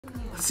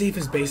Let's see if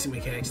his basic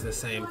mechanics are the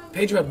same.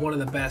 Pedro had one of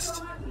the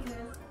best,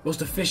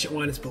 most efficient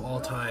windups of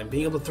all time,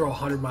 being able to throw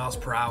 100 miles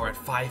per hour at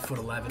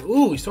 5'11".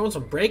 Ooh, he's throwing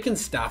some breaking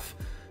stuff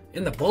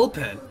in the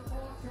bullpen.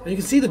 And you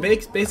can see the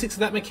basics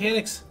of that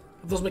mechanics.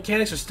 Those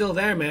mechanics are still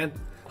there, man.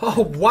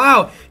 Oh,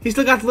 wow. He's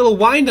still got the little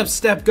wind-up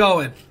step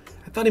going.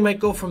 I thought he might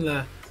go from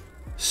the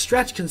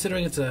stretch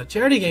considering it's a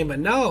charity game, but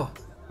no.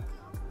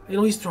 You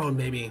know, he's throwing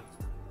maybe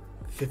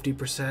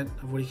 50%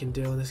 of what he can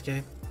do in this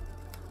game.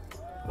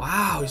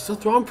 Wow, he's still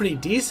throwing pretty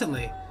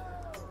decently.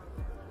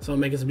 Someone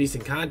making some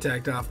decent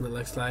contact off him, it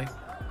looks like.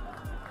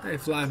 Hey,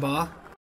 fly ball.